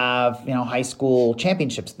we have, high school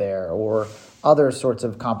championships there or other sorts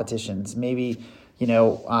of competitions. Maybe,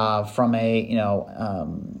 from a,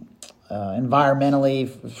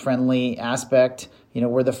 environmentally friendly aspect,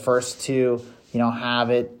 we're the first to, have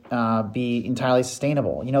it be entirely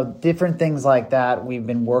sustainable. Different things like that we've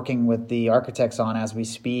been working with the architects on as we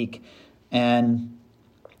speak. And,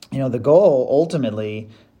 the goal ultimately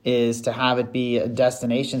is to have it be a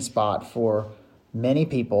destination spot for many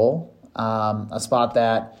people, a spot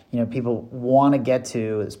that, people want to get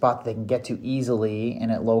to, a spot that they can get to easily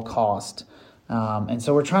and at low cost. And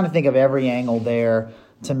so we're trying to think of every angle there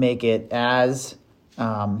to make it as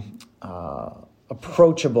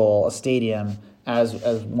approachable a stadium as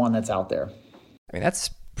one that's out there. I mean, that's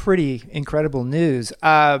pretty incredible news.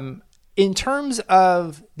 In terms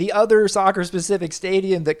of the other soccer-specific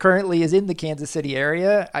stadium that currently is in the Kansas City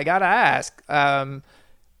area, I got to ask,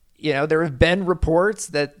 there have been reports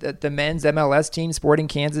that the men's MLS team, Sporting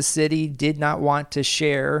Kansas City, did not want to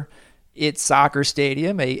share its soccer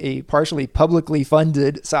stadium, a partially publicly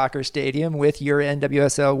funded soccer stadium, with your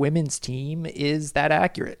NWSL women's team. Is that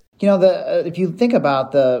accurate? If you think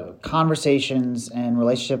about the conversations and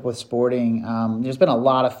relationship with Sporting, there's been a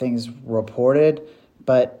lot of things reported,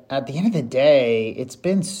 but at the end of the day, it's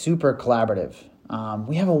been super collaborative.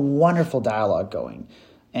 We have a wonderful dialogue going,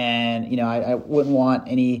 and I wouldn't want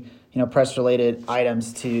any press-related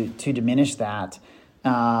items to diminish that.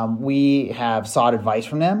 We have sought advice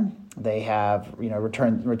from them. They have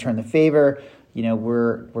returned the favor.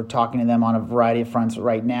 We're talking to them on a variety of fronts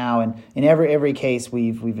right now, and in every case,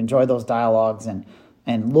 we've enjoyed those dialogues and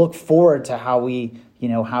look forward to how we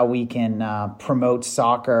can promote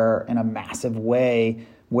soccer in a massive way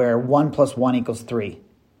where 1 + 1 = 3,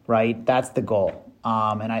 right? That's the goal.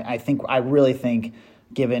 And I really think,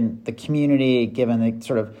 given the community, given the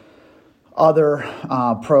sort of other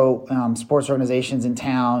pro sports organizations in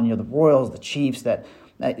town, the Royals, the Chiefs, that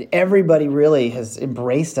everybody really has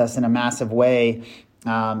embraced us in a massive way.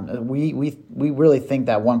 We really think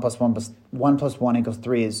that 1 + 1 =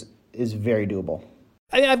 3 is very doable.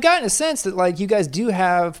 I've gotten a sense that you guys do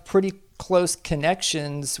have pretty close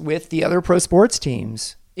connections with the other pro sports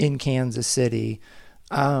teams in Kansas City.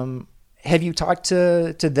 Have you talked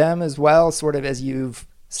to them as well, sort of as you've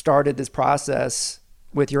started this process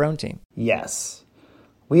with your own team? Yes.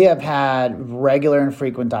 We have had regular and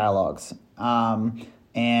frequent dialogues.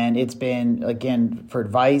 And it's been, again, for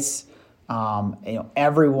advice.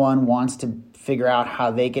 Everyone wants to figure out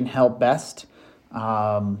how they can help best.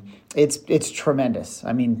 It's tremendous.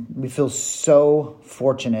 I mean, we feel so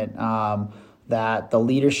fortunate that the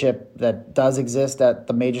leadership that does exist at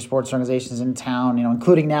the major sports organizations in town,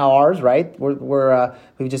 including now ours, right?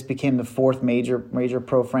 We just became the 4th major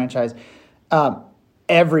pro franchise.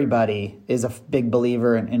 Everybody is a big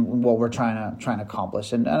believer in what we're trying to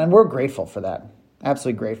accomplish, and we're grateful for that.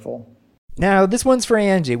 Absolutely grateful. Now, this one's for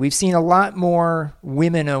Angie. We've seen a lot more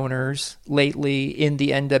women owners lately in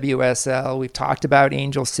the NWSL. We've talked about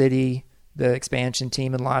Angel City, the expansion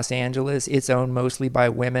team in Los Angeles. It's owned mostly by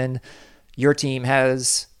women. Your team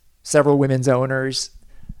has several women's owners.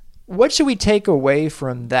 What should we take away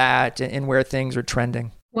from that and where things are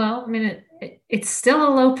trending? Well, I mean, it's still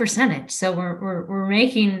a low percentage, so we're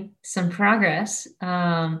making some progress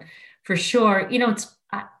for sure.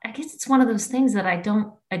 I guess it's one of those things that I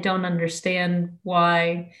don't understand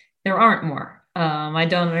why there aren't more. I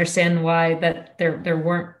don't understand why that there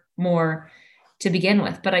weren't more to begin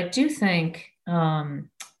with. But I do think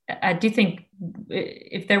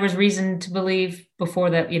if there was reason to believe before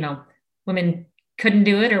that, women couldn't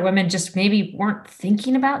do it, or women just maybe weren't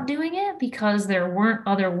thinking about doing it because there weren't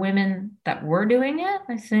other women that were doing it,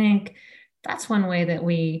 I think that's one way that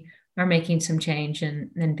we are making some change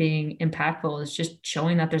and being impactful, is just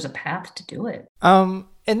showing that there's a path to do it. And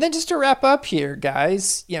then just to wrap up here,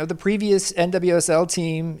 guys, the previous NWSL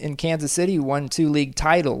team in Kansas City won 2 league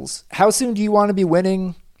titles. How soon do you want to be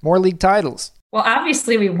winning more league titles? Well,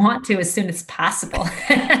 obviously we want to as soon as possible.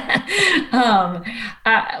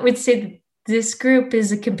 I would say this group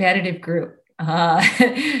is a competitive group.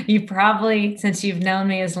 You probably, since you've known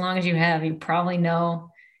me as long as you have, you probably know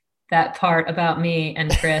that part about me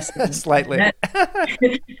and Chris. Slightly.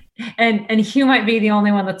 And Hugh might be the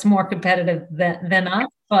only one that's more competitive than us,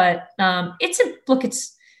 but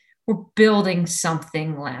we're building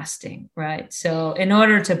something lasting, right? So in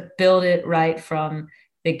order to build it right from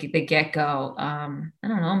the get-go, I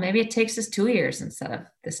don't know, maybe it takes us 2 years instead of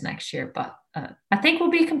this next year, but I think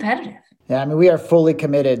we'll be competitive. Yeah, I mean, we are fully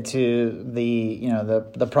committed to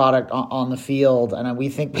the product on the field, and we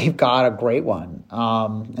think we've got a great one.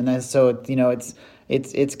 And then so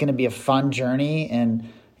it's going to be a fun journey. And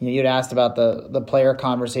you'd asked about the player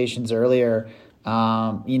conversations earlier.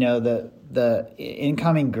 The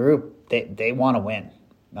incoming group, they want to win.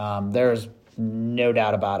 There's no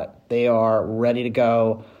doubt about it. They are ready to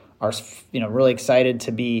go. Are really excited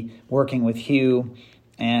to be working with Hugh,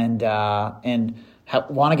 and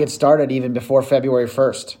want to get started even before February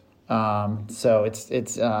 1st. So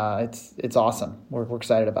it's awesome. We're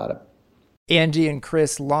excited about it. Angie and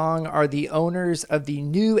Chris Long are the owners of the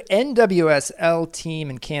new NWSL team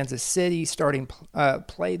in Kansas City, starting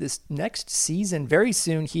play this next season very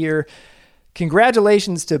soon here.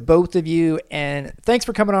 Congratulations to both of you, and thanks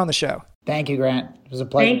for coming on the show. Thank you, Grant. It was a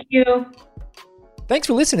pleasure. Thank you. Thanks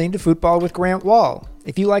for listening to Football with Grant Wahl.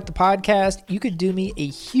 If you like the podcast, you could do me a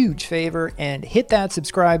huge favor and hit that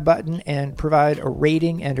subscribe button and provide a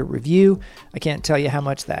rating and a review. I can't tell you how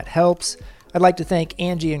much that helps. I'd like to thank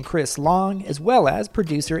Angie and Chris Long, as well as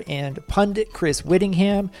producer and pundit Chris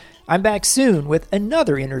Whittingham. I'm back soon with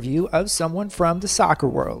another interview of someone from the soccer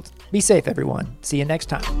world. Be safe, everyone. See you next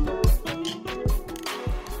time.